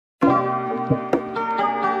Hey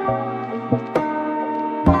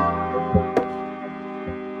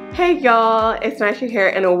y'all, it's Nisha here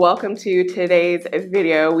and welcome to today's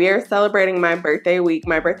video. We are celebrating my birthday week.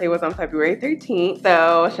 My birthday was on February 13th.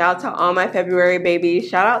 So shout out to all my February babies.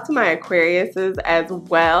 Shout out to my Aquariuses as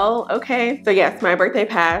well. Okay, so yes, my birthday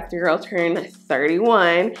passed. Your girl turned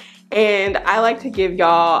 31. And I like to give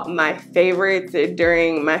y'all my favorites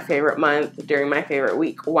during my favorite month, during my favorite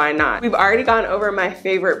week. Why not? We've already gone over my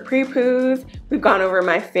favorite Prepoos. We've gone over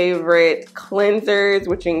my favorite cleansers,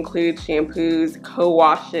 which include shampoos,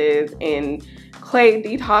 co-washes, and clay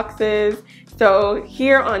detoxes. So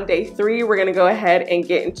here on day 3, we're gonna go ahead and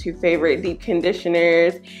get into favorite deep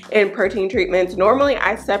conditioners and protein treatments. Normally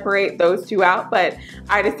I separate those two out, but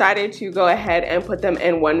I decided to go ahead and put them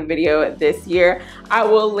in one video this year. I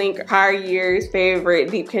will link prior year's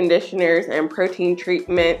favorite deep conditioners and protein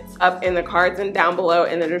treatments up in the cards and down below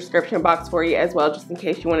in the description box for you as well, just in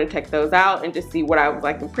case you wanna check those out and just see what I was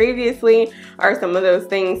liking previously. Are some of those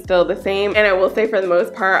things still the same? And I will say for the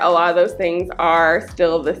most part, a lot of those things are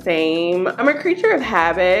still the same. I'm a creature of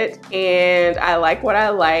habit and I like what I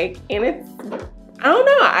like, and it's, I don't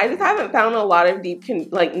know, I just haven't found a lot of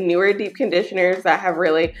newer deep conditioners that have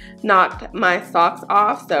really knocked my socks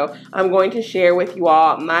off. So I'm going to share with you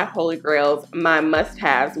all my holy grails, my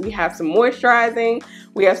must-haves. We have some moisturizing,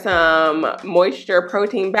 we have some moisture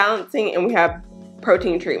protein balancing, and we have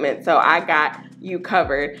protein treatment. So I got you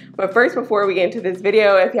covered. But first, before we get into this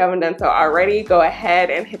video, if you haven't done so already, go ahead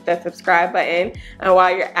and hit that subscribe button. And while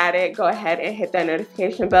you're at it, go ahead and hit that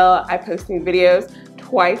notification bell. I post new videos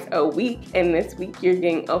twice a week, and this week you're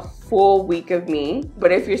getting a full week of me.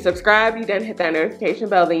 But if you're subscribed, you didn't hit that notification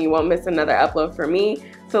bell, then you won't miss another upload from me.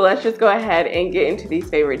 So let's just go ahead and get into these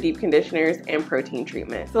favorite deep conditioners and protein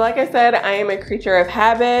treatments. So like I said, I am a creature of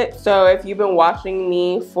habit. So if you've been watching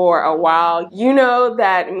me for a while, you know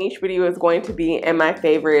that Mish Beauty was going to be in my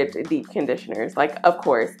favorite deep conditioners, like of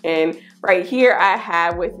course. And right here I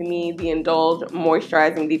have with me the Indulge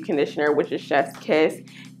Moisturizing Deep Conditioner, which is Chef's Kiss.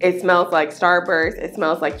 It smells like Starburst, it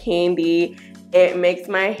smells like candy. It makes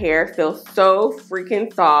my hair feel so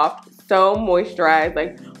freaking soft, so moisturized,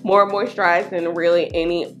 like more moisturized than really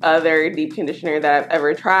any other deep conditioner that I've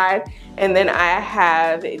ever tried. And then I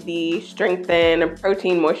have the Strengthen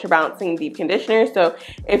Protein Moisture Balancing Deep Conditioner. So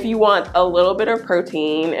if you want a little bit of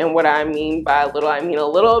protein, and what I mean by little, I mean a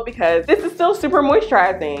little, because this is still super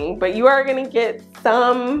moisturizing, but you are gonna get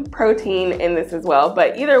some protein in this as well.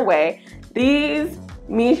 But either way, these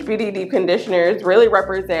Mish Beauty deep conditioners really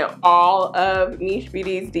represent all of Mish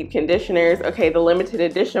Beauty's deep conditioners. Okay, the limited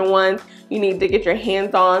edition ones you need to get your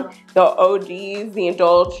hands on. The OGs, the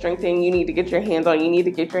Indulge, Strengthen, you need to get your hands on. You need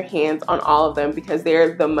to get your hands on all of them because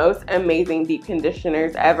they're the most amazing deep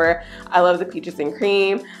conditioners ever. I love the peaches and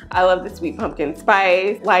cream. I love the sweet pumpkin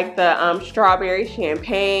spice, like the strawberry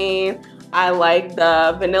champagne. I like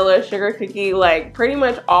the vanilla sugar cookie, like pretty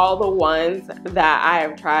much all the ones that I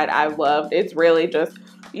have tried, I've loved. It's really just,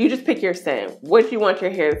 you just pick your scent, what you want your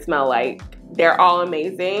hair to smell like. They're all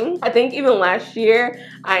amazing. I think even last year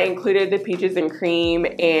I included the peaches and cream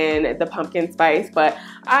and the pumpkin spice, but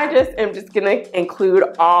I just am just gonna include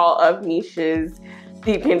all of Nisha's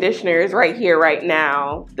deep conditioners right here, right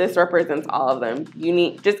now. This represents all of them. You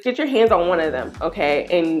need, just get your hands on one of them, okay?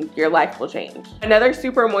 And your life will change. Another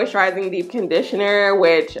super moisturizing deep conditioner,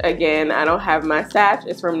 which again, I don't have my stash,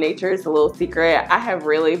 is from Nature's Little Secret. I have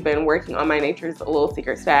really been working on my Nature's Little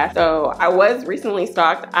Secret stash. So I was recently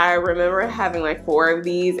stocked. I remember having like 4 of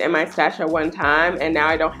these in my stash at one time, and now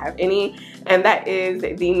I don't have any. And that is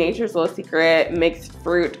the Nature's Little Secret Mixed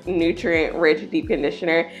Fruit Nutrient Rich Deep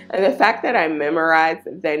Conditioner. And the fact that I memorized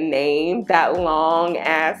the name, that long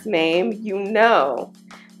ass name, you know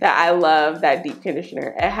that I love that deep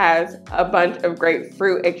conditioner. It has a bunch of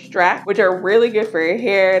grapefruit extracts, which are really good for your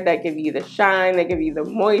hair, that give you the shine, that give you the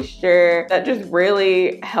moisture, that just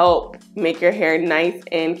really help make your hair nice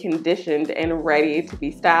and conditioned and ready to be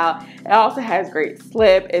styled. It also has great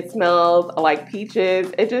slip. It smells like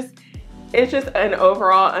peaches. It's just an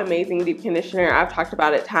overall amazing deep conditioner. I've talked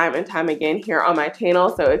about it time and time again here on my channel.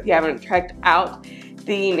 So if you haven't checked out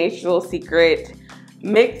the Nature's Little Secret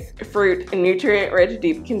Mixed Fruit Nutrient Rich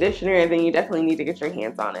Deep Conditioner, then you definitely need to get your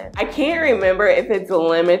hands on it. I can't remember if it's a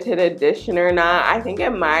limited edition or not. I think it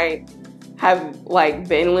might have like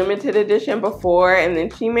been limited edition before and then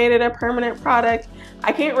she made it a permanent product.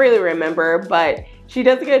 I can't really remember, but she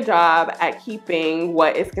does a good job at keeping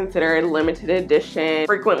what is considered limited edition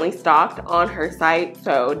frequently stocked on her site,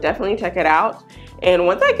 so definitely check it out. And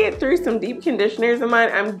once I get through some deep conditioners of mine,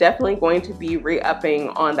 I'm definitely going to be re-upping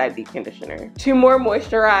on that deep conditioner. 2 more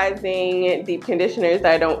moisturizing deep conditioners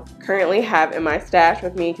that I don't currently have in my stash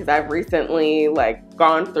with me because I've recently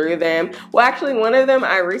gone through them. Well, actually one of them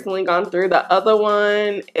I recently gone through. The other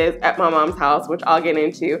one is at my mom's house, which I'll get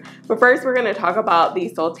into. But first we're going to talk about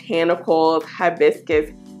the Soultanicals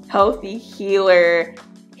Hibiscus Healthy Healer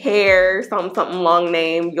Hair something long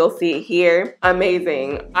name. You'll see it here.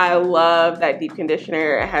 Amazing. I love that deep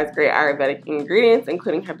conditioner. It has great Ayurvedic ingredients,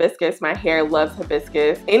 including hibiscus. My hair loves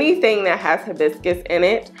hibiscus. Anything that has hibiscus in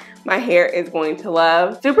it, my hair is going to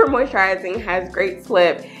love. Super moisturizing, has great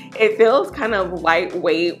slip. It feels kind of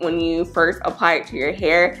lightweight when you first apply it to your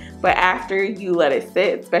hair, but after you let it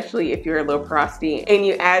sit, especially if you're low porosity, and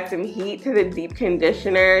you add some heat to the deep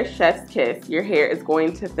conditioner, chef's kiss. Your hair is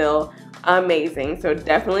going to feel amazing. So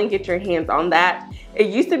definitely get your hands on that. It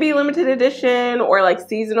used to be limited edition or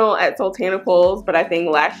seasonal at Soultanicals, but I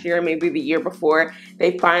think last year, maybe the year before,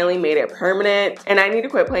 they finally made it permanent. And I need to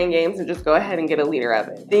quit playing games and just go ahead and get a liter of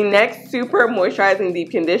it. The next super moisturizing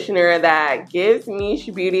deep conditioner that gives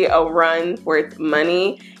Niche Beauty a run for its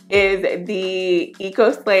money is the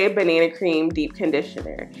XoXo Banana Cream Deep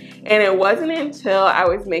Conditioner. And it wasn't until I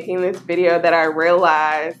was making this video that I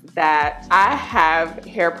realized that I have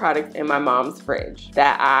hair products in my mom's fridge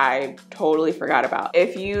that I totally forgot about.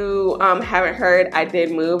 If you haven't heard, I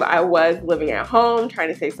did move. I was living at home trying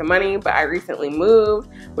to save some money, but I recently moved,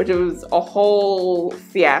 which was a whole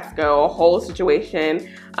fiasco, a whole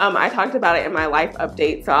situation. I talked about it in my life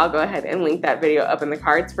update, so I'll go ahead and link that video up in the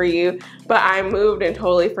cards for you. But I moved and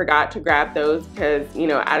totally forgot to grab those because, you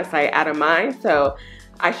know, out of sight, out of mind. So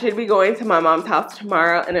I should be going to my mom's house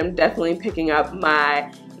tomorrow, and I'm definitely picking up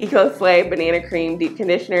my XoXo Banana Cream Deep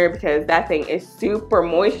Conditioner because that thing is super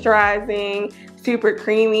moisturizing, super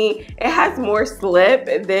creamy. It has more slip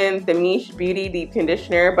than the Niche Beauty Deep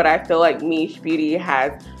Conditioner, but I feel like Niche Beauty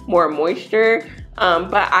has more moisture.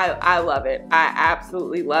 But I love it. I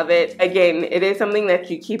absolutely love it. Again, it is something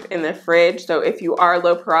that you keep in the fridge. So if you are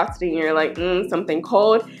low porosity and you're like, something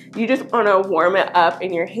cold, you just want to warm it up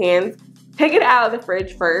in your hands. Take it out of the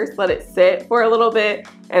fridge first, let it sit for a little bit,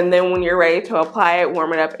 and then when you're ready to apply it,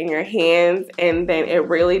 warm it up in your hands, and then it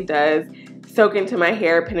really does soak into my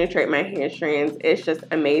hair, penetrate my hair strands. It's just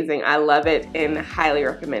amazing. I love it and highly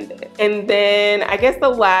recommend it. And then I guess the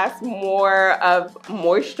last more of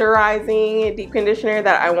moisturizing deep conditioner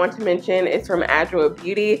that I want to mention is from Adwoa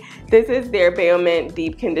Beauty. This is their Baomint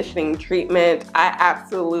Deep Conditioning Treatment. I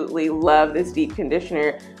absolutely love this deep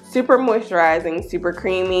conditioner. Super moisturizing, super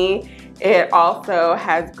creamy. It also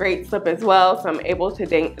has great slip as well, so I'm able to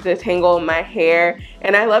detangle my hair.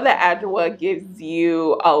 And I love that Adwoa gives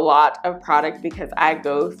you a lot of product because I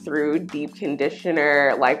go through deep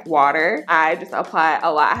conditioner like water. I just apply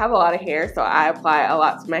a lot. I have a lot of hair, so I apply a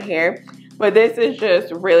lot to my hair. But this is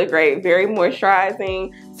just really great, very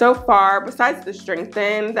moisturizing. So far, besides the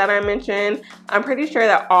strengthen that I mentioned, I'm pretty sure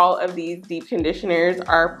that all of these deep conditioners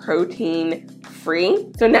are protein free.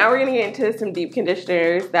 So now we're gonna get into some deep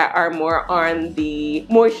conditioners that are more on the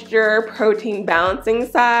moisture protein balancing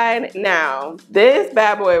side. Now, this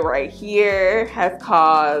bad boy right here has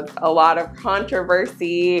caused a lot of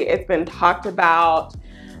controversy. It's been talked about,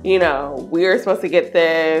 you know, we were supposed to get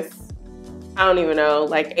this, I don't even know,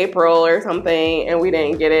 like April or something, and we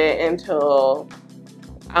didn't get it until,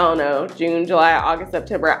 I don't know, June, July, August,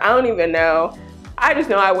 September. I don't even know. I just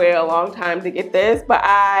know I waited a long time to get this, but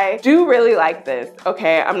I do really like this,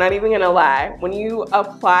 okay? I'm not even gonna lie. When you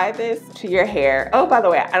apply this to your hair, oh, by the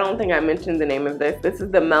way, I don't think I mentioned the name of this. This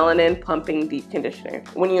is the Melanin Pumping Deep Conditioner.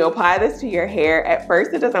 When you apply this to your hair, at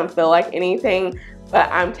first it doesn't feel like anything, but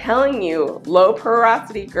I'm telling you, low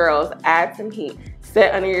porosity girls, add some heat.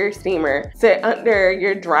 Sit under your steamer, sit under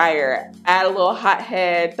your dryer, add a little hot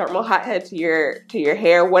head, thermal hot head to your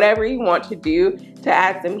hair, whatever you want to do to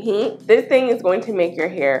add some heat. This thing is going to make your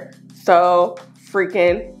hair so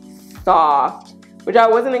freaking soft, which I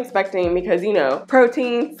wasn't expecting because, you know,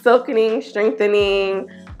 protein, silkening, strengthening.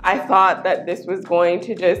 I thought that this was going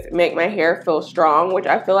to just make my hair feel strong, which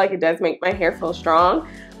I feel like it does make my hair feel strong,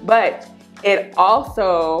 but it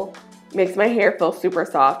also makes my hair feel super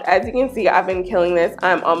soft. As you can see, I've been killing this.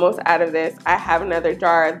 I'm almost out of this. I have another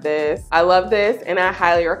jar of this. I love this and I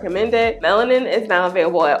highly recommend it. Melanin is now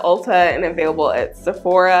available at Ulta and available at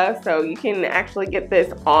Sephora, so you can actually get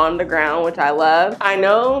this on the ground, which I love. I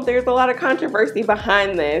know there's a lot of controversy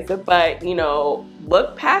behind this, but you know,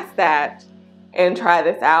 look past that and try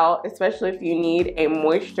this out, especially if you need a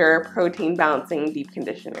moisture protein balancing deep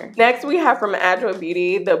conditioner. Next, we have from Agile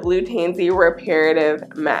Beauty the Blue Tansy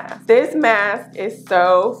Reparative Mask. This mask is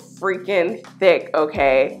so freaking thick,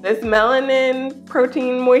 okay? This melanin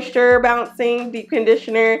protein moisture balancing deep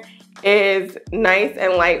conditioner is nice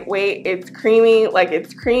and lightweight. It's creamy,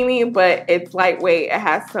 but it's lightweight. It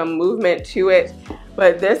has some movement to it.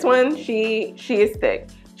 But this one, she is thick.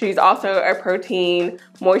 She's also a protein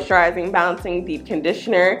moisturizing balancing deep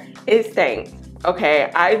conditioner. It stinks, okay?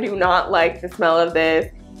 I do not like the smell of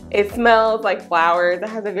this. It smells like flowers. It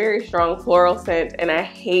has a very strong floral scent, and I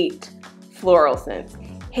hate floral scents.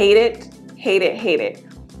 Hate it, hate it, hate it.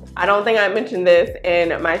 I don't think I mentioned this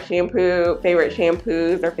in my favorite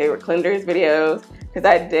shampoos or favorite cleansers videos, because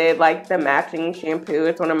I did like the matching shampoo.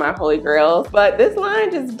 It's one of my holy grails. But this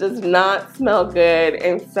line just does not smell good,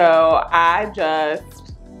 and so I just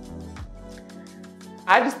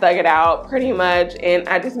thug it out pretty much, and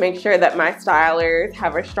I just make sure that my stylers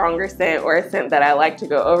have a stronger scent or a scent that I like to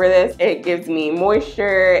go over this. It gives me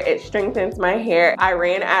moisture, it strengthens my hair. I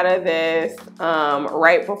ran out of this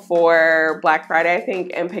right before Black Friday, I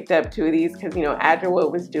think, and picked up 2 of these because, you know,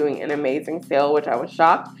 Agile was doing an amazing sale, which I was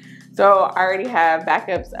shocked. So I already have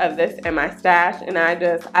backups of this in my stash, and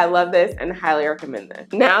I love this and highly recommend this.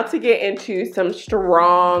 Now to get into some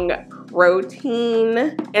strong protein.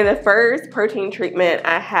 And the first protein treatment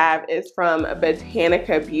I have is from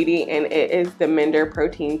Botanica Beauty, and it is the Mender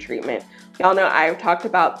Protein Treatment. Y'all know I've talked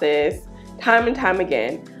about this time and time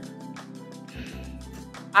again.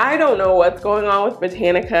 I don't know what's going on with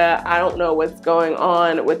Botanica. I don't know what's going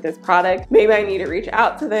on with this product. Maybe I need to reach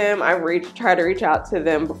out to them. I've tried to reach out to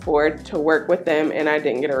them before to work with them, and I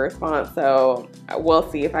didn't get a response. So we'll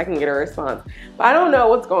see if I can get a response. But I don't know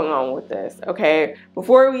what's going on with this, okay?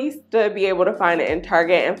 Before, we used to be able to find it in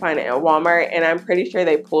Target and find it in Walmart, and I'm pretty sure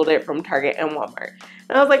they pulled it from Target and Walmart.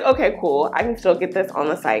 And I was like, okay, cool. I can still get this on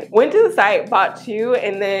the site. Went to the site, bought 2,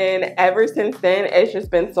 and then ever since then, it's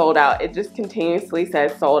just been sold out. It just continuously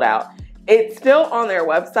says sold out. It's still on their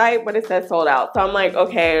website, but it says sold out. So I'm like,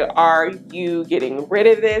 okay, are you getting rid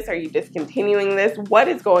of this? Are you discontinuing this? What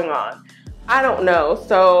is going on? I don't know.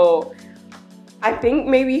 So I think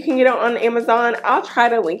maybe you can get it on Amazon. I'll try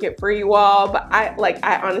to link it for you all, but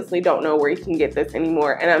I honestly don't know where you can get this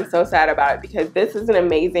anymore, and I'm so sad about it because this is an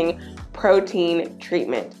amazing protein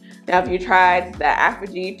treatment. Now, if you tried the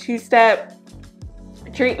Apogee 2-step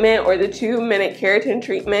treatment or the 2-minute keratin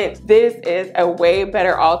treatment, this is a way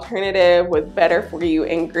better alternative with better for you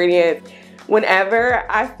ingredients. Whenever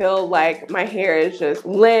I feel like my hair is just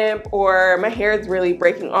limp or my hair is really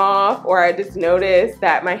breaking off, or I just notice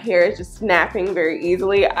that my hair is just snapping very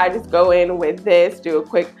easily, I just go in with this, do a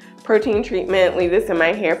quick protein treatment, leave this in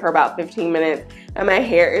my hair for about 15 minutes, and my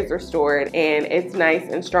hair is restored and it's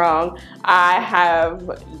nice and strong. I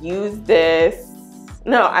have used this,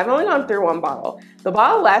 no, I've only gone through 1 bottle. The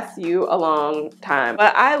bottle lasts you a long time,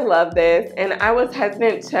 but I love this, and I was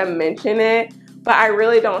hesitant to mention it, but I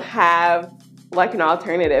really don't have like an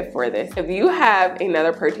alternative for this. If you have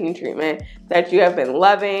another protein treatment that you have been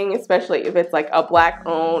loving, especially if it's like a Black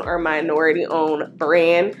owned or minority owned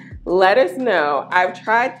brand, let us know. I've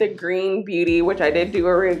tried the Green Beauty, which I did do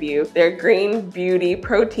a review, their Green Beauty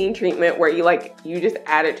protein treatment where you just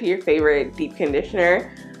add it to your favorite deep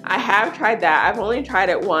conditioner. I have tried that. I've only tried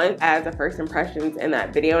it once as a first impressions in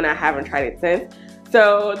that video, and I haven't tried it since.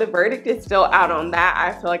 So the verdict is still out on that.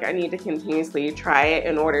 I feel like I need to continuously try it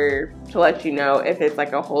in order to let you know if it's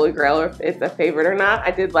like a holy grail or if it's a favorite or not.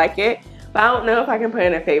 I did like it, but I don't know if I can put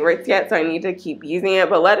in a favorites yet, so I need to keep using it.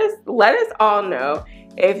 But let us all know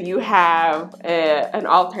if you have an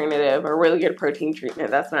alternative, a really good protein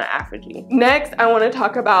treatment that's not Apogee. Next, I want to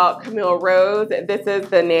talk about Camille Rose. This is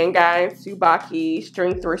the Nangai Tsubaki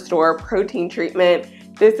Strength Restore Protein Treatment.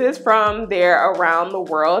 This is from their Around the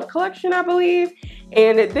World collection, I believe.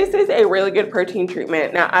 And this is a really good protein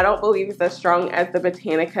treatment. Now, I don't believe it's as strong as the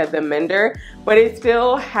Botanica, the Mender, but it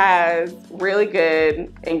still has really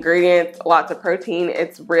good ingredients, lots of protein.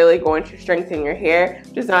 It's really going to strengthen your hair,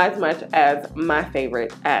 just not as much as my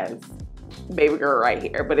favorite as Baby Girl right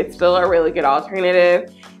here, but it's still a really good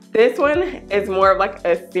alternative. This one is more of like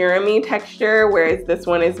a serum-y texture, whereas this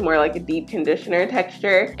one is more like a deep conditioner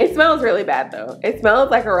texture. It smells really bad though. It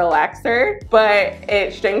smells like a relaxer, but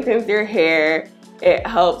it strengthens your hair. It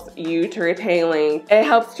helps you to retain length. It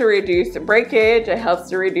helps to reduce breakage. It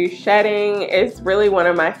helps to reduce shedding. It's really one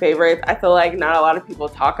of my favorites. I feel like not a lot of people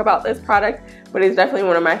talk about this product, but it's definitely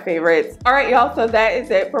one of my favorites. All right, y'all, so that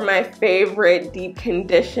is it for my favorite deep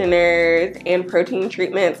conditioners and protein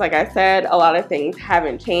treatments. Like I said, a lot of things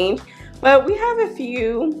haven't changed, But we have a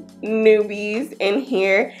few newbies in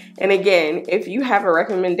here. And again, if you have a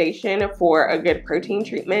recommendation for a good protein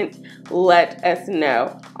treatment, let us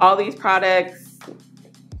know. All these products,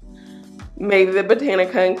 maybe the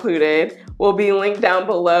Botanica included, will be linked down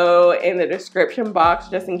below in the description box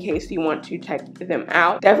just in case you want to check them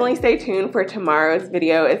out. Definitely stay tuned for tomorrow's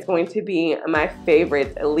video. It's going to be my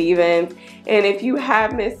favorite leave-ins. And if you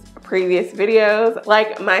have missed previous videos,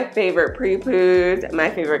 like my favorite Prepoos, my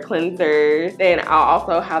favorite cleansers, then I'll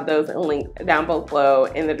also have those linked down below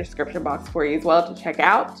in the description box for you as well to check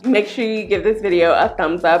out. Make sure you give this video a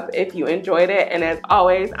thumbs up if you enjoyed it. And as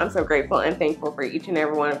always, I'm so grateful and thankful for each and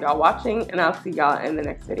every one of y'all watching, and I'll see y'all in the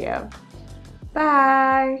next video.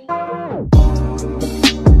 Bye.